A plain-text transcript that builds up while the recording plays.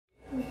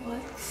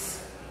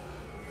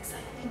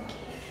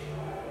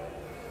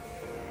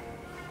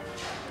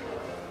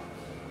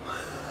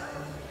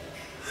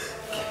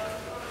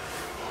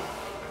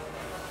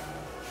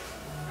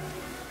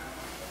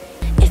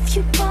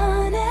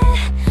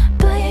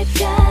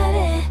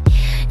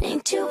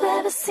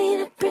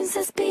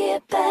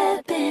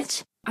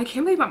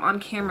can't believe I'm on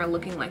camera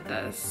looking like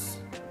this.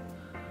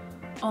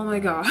 Oh my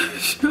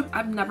gosh.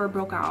 I've never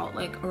broke out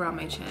like around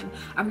my chin.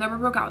 I've never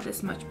broke out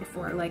this much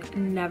before, like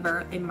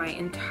never in my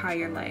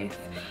entire life.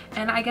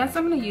 And I guess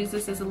I'm gonna use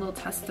this as a little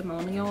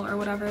testimonial or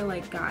whatever.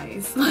 Like,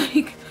 guys,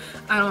 like,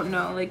 I don't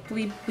know, like,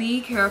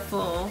 be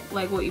careful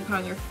like what you put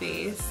on your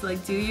face.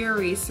 Like, do your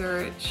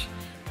research.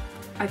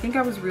 I think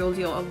I was real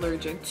deal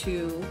allergic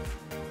to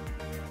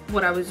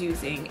what I was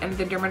using, and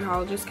the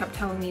dermatologist kept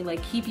telling me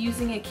like, keep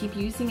using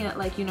it,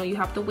 like, you know, you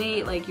have to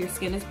wait, like your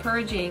skin is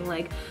purging,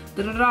 like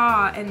da da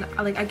da, and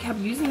like I kept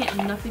using it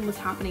and nothing was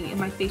happening and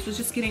my face was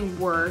just getting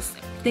worse.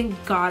 Thank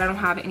God I don't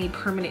have any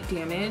permanent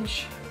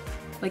damage,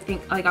 like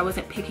I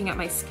wasn't picking at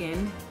my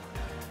skin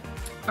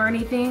or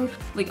anything.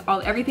 Like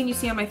everything you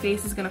see on my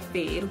face is gonna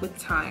fade with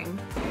time.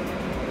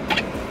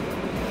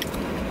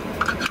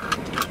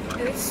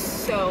 It is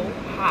so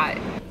hot.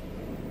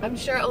 I'm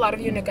sure a lot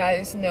of you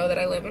guys know that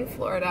I live in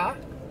Florida,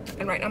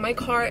 and right now my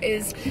car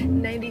is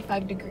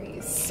 95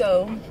 degrees,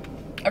 so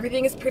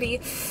everything is pretty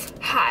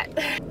hot.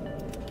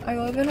 I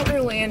live in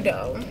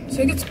Orlando,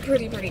 so it gets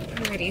pretty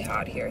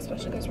hot here,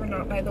 especially because we're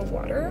not by the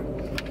water.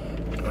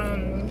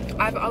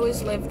 I've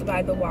always lived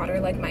by the water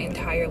like my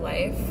entire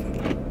life,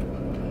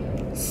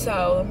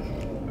 so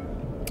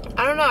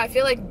I don't know, I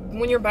feel like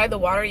when you're by the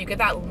water you get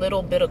that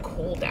little bit of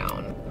cool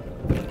down.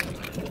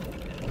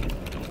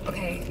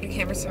 Okay, your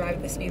camera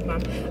survived the speed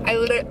bump. I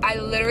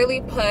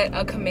literally put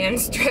a command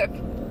strip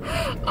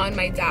on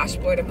my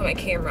dashboard and put my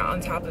camera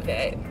on top of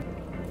it.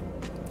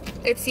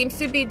 It seems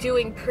to be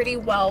doing pretty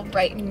well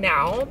right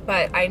now,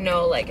 but I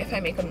know like if I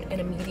make an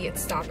immediate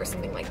stop or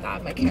something like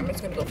that, my camera's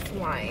gonna go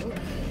flying.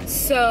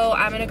 So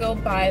I'm gonna go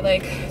buy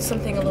like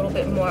something a little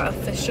bit more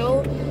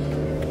official.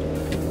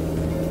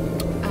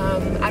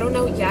 I don't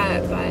know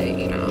yet, but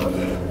you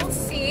know, we'll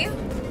see.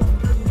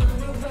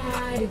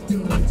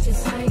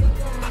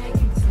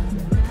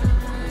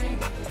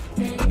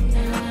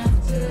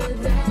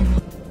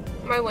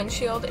 My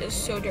windshield is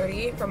so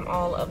dirty from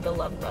all of the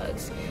love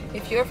bugs.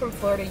 If you're from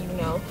Florida, you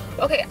know.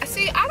 Okay,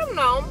 see, I don't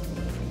know.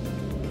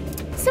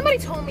 Somebody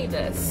told me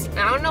this, and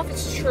I don't know if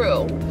it's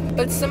true,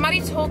 but somebody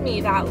told me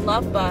that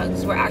love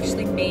bugs were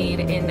actually made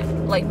at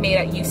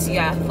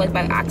UCF, like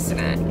by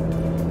accident.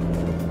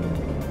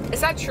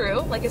 Is that true?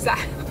 Like, is that...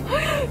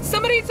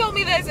 Somebody told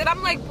me this, and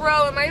I'm like,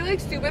 bro, am I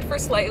like stupid for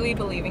slightly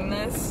believing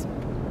this?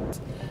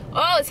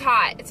 Oh, it's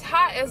hot. It's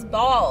hot as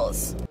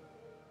balls.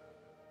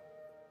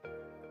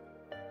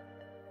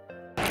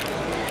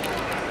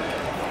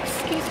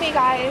 Excuse me,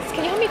 guys.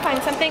 Can you help me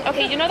find something?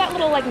 Okay, you know that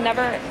little like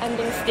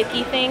never-ending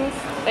sticky thing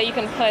that you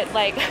can put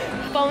like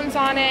phones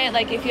on it,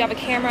 like if you have a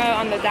camera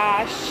on the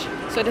dash,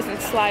 so it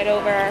doesn't slide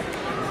over.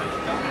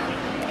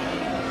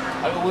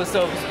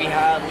 So we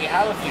have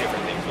a few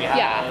different things. We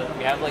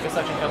have like a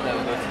suction cup that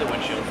goes to the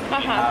windshield.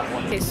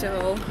 Okay,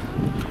 so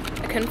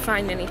I couldn't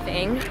find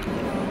anything.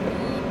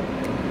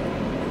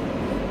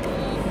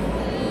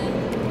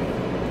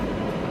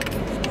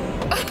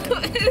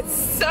 It's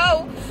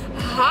so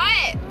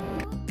hot.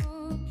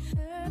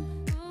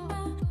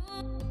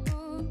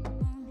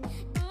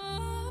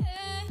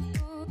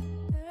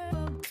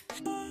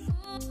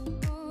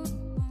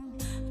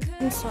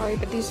 I'm sorry,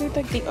 but these are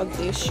like the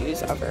ugliest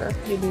shoes ever.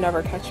 You'd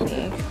never catch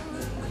me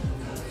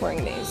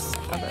wearing these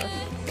ever.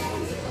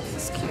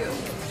 This is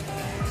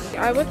cute.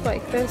 I would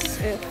like this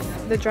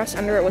if the dress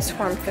under it was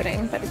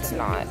form-fitting, but it's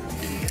not.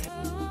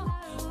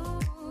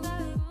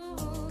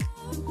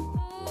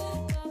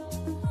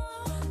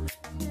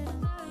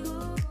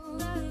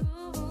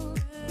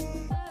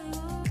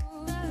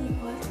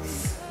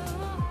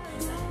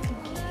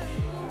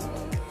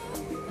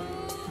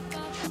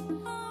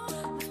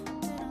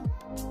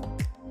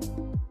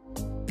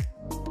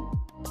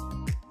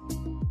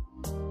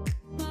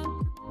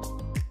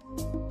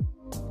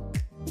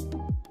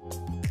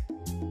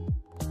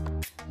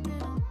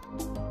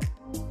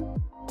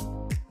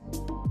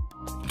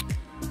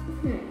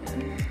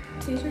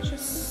 These are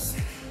just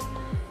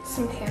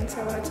some pants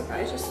I wanted to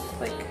buy, just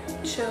like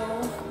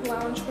chill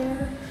lounge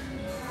wear,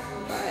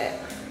 but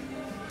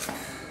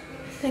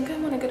I think I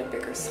want to get a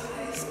bigger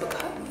size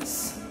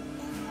because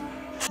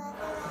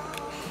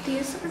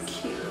these are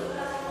cute.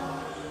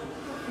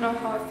 I don't know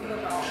how I feel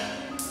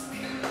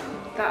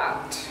about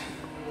that.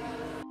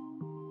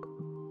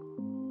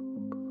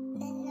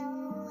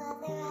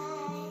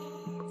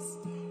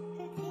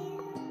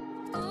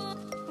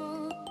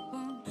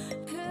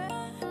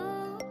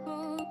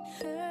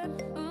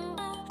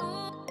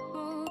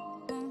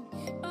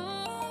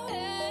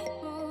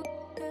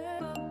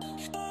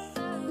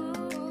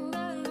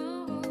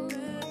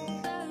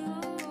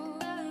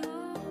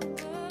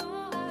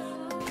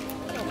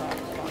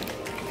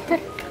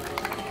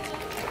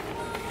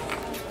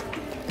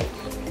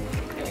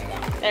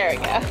 There we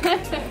go. 14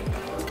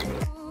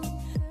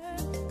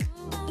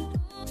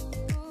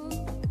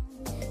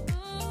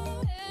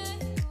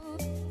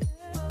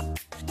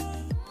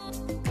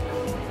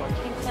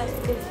 cents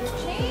is your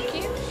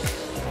change.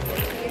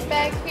 Thank you. Your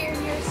bag here in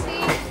your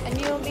seat, and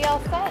you'll be all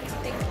set.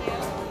 Thank you.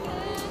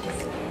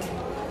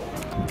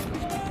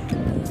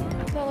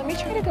 Now let me me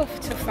try to go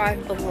to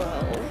Five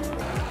Below.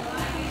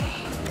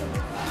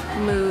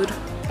 Mood.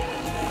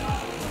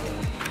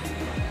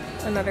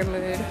 Another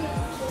mood.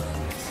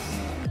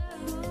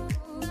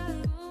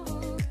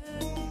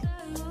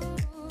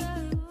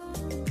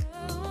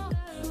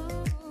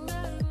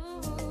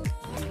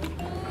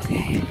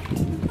 Okay.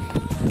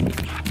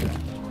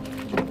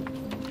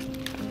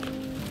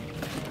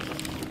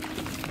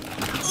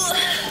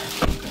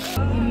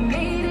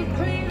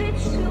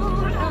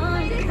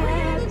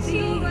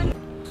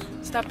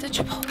 Stopped at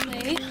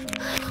Chipotle.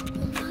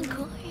 Oh my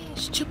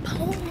gosh,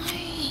 Chipotle.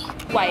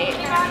 White.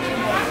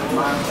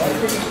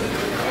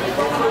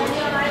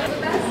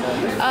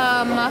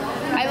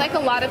 I like a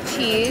lot of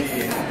cheese.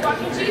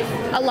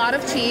 A lot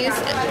of cheese.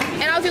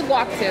 And I'll do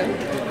guac too.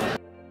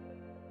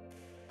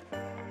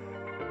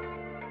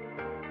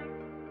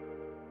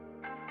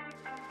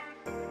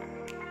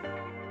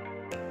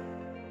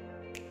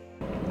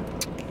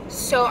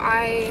 So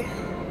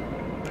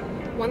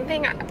one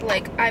thing,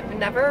 like, I've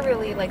never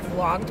really like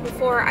vlogged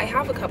before. I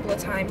have a couple of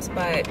times,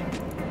 but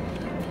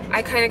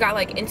I kind of got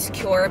like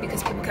insecure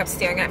because people kept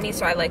staring at me,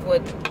 so I like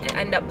would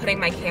end up putting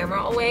my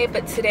camera away.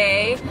 But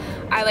today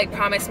I like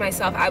promised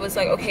myself, I was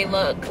like, okay,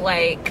 look,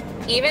 like,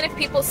 even if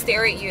people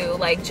stare at you,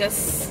 like,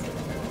 just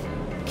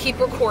keep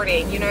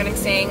recording, you know what I'm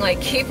saying? Like,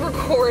 keep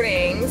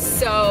recording.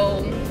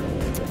 So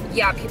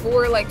yeah, people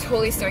were like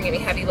totally staring at me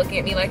heavy, looking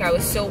at me like I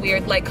was so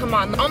weird. Like, come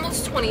on,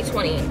 almost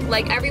 2020.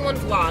 Like, everyone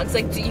vlogs.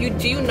 Like, do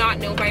you not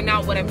know by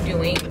now what I'm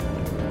doing?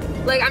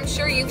 Like, I'm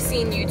sure you've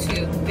seen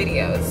YouTube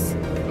videos.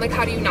 Like,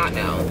 how do you not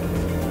know?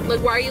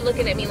 Like, why are you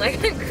looking at me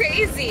like I'm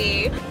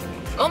crazy?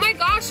 Oh my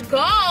gosh,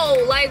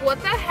 go! Like, what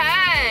the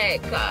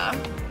heck?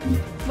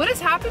 What is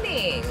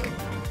happening?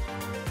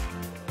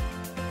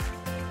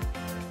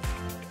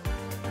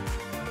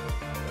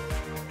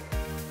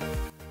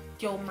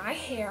 Yo, my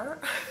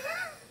hair.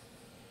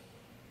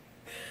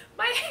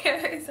 My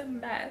hair is a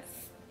mess.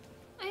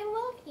 I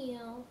love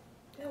you.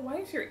 Yeah, why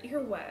is your ear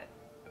wet?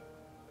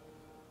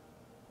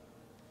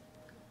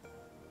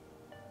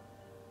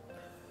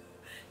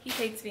 He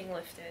hates being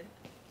lifted.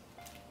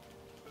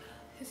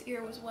 His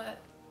ear was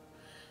wet.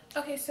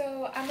 Okay,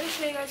 so I'm gonna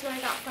show you guys what I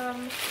got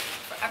from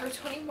Forever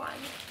 21.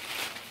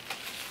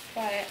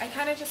 But I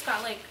kind of just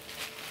got, like,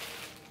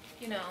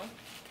 you know,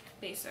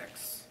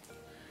 basics.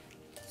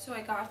 So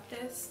I got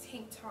this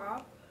tank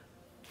top.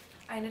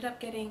 I ended up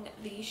getting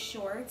these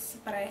shorts,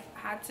 but I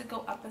had to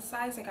go up a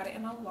size. I got it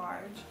in a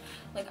large.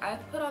 Like,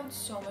 I've put on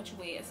so much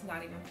weight, it's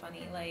not even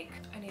funny. Like,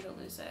 I need to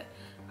lose it.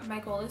 My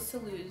goal is to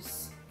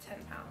lose 10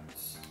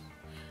 pounds.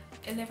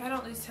 And if I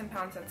don't lose 10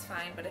 pounds, that's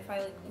fine. But if I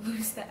like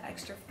lose the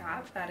extra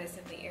fat that is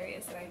in the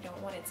areas that I don't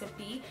want it to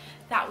be,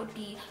 that would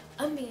be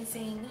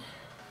amazing.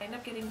 I ended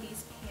up getting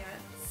these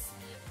pants.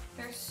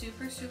 They're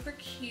super, super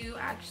cute. I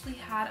actually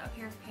had a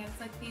pair of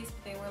pants like these,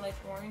 but they were like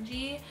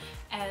orangey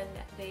and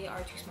they are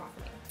too small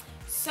for me.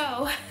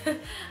 So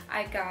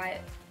I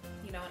got,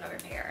 you know, another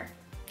pair.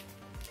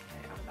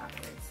 Put it on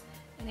backwards.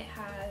 And it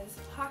has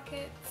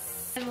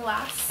pockets. And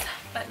last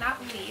but not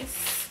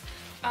least,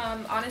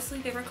 honestly,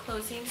 they were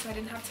closing, so I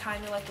didn't have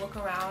time to like look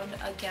around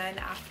again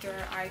after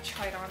I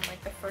tried on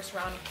like the first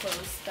round of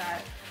clothes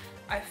that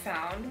I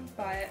found.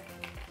 But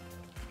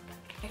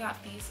I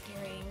got these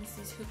earrings,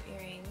 these hoop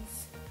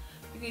earrings.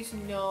 You guys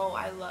know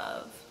I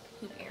love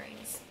hoop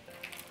earrings.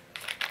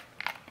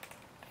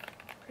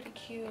 Pretty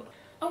cute.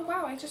 Oh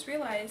wow, I just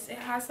realized it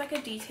has like a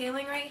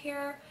detailing right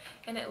here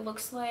and it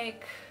looks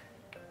like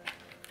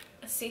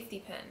a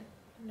safety pin.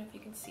 I don't know if you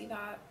can see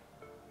that.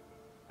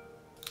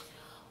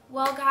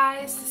 Well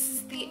guys, this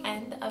is the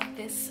end of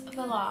this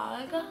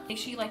vlog. Make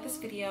sure you like this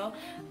video,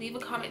 leave a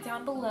comment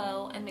down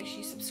below, and make sure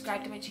you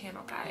subscribe to my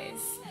channel,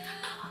 guys.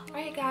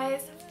 Alright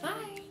guys,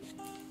 bye!